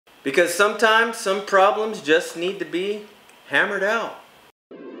Because sometimes some problems just need to be hammered out.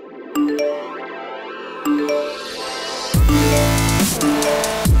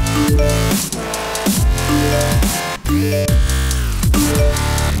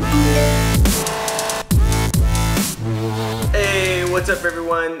 Hey, what's up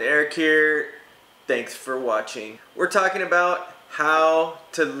everyone? Eric here. Thanks for watching. We're talking about how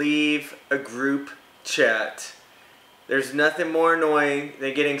to leave a group chat. There's nothing more annoying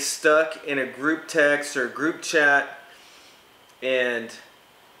than getting stuck in a group text or group chat and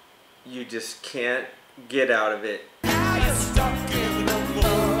you just can't get out of it.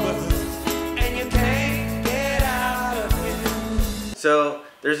 So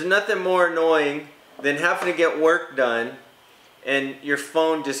there's nothing more annoying than having to get work done and your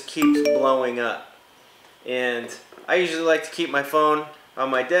phone just keeps blowing up. And I usually like to keep my phone on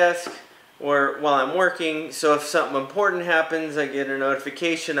my desk or while I'm working, so if something important happens, I get a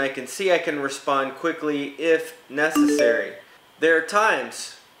notification, I can see I can respond quickly if necessary. There are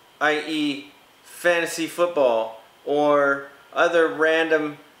times, i.e. fantasy football or other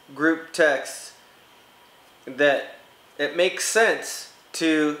random group texts, that it makes sense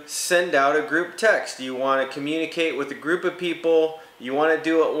to send out a group text. You want to communicate with a group of people, you want to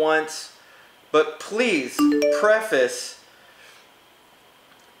do it once, but please preface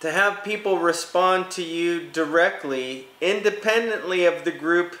to have people respond to you directly, independently of the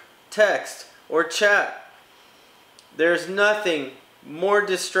group text or chat. There's nothing more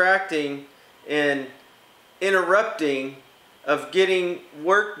distracting and interrupting of getting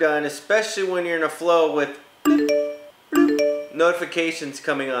work done, especially when you're in a flow with notifications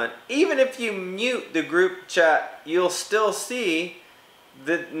coming on. Even if you mute the group chat, you'll still see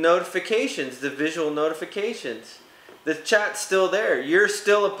the notifications, the visual notifications. The chat's still there. You're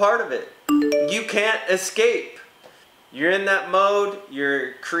still a part of it. You can't escape. You're in that mode,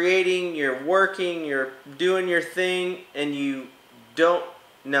 you're creating, you're working, you're doing your thing, and you don't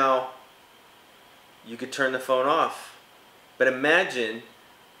know. You could turn the phone off. But imagine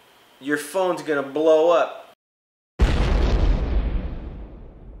your phone's gonna blow up.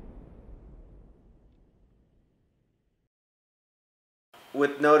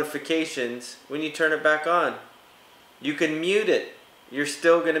 With notifications when you turn it back on. You can mute it. You're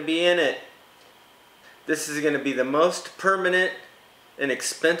still going to be in it. This is going to be the most permanent and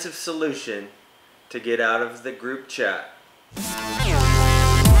expensive solution to get out of the group chat.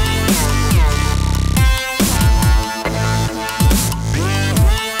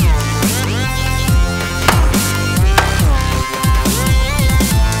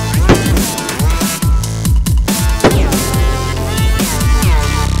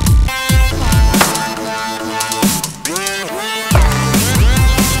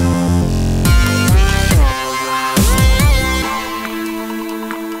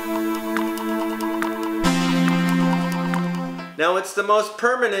 Now it's the most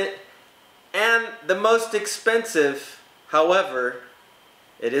permanent and the most expensive. However,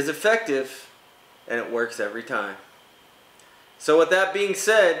 it is effective and it works every time. So with that being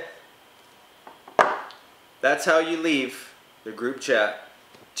said, that's how you leave the group chat.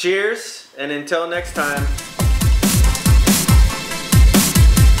 Cheers, and until next time.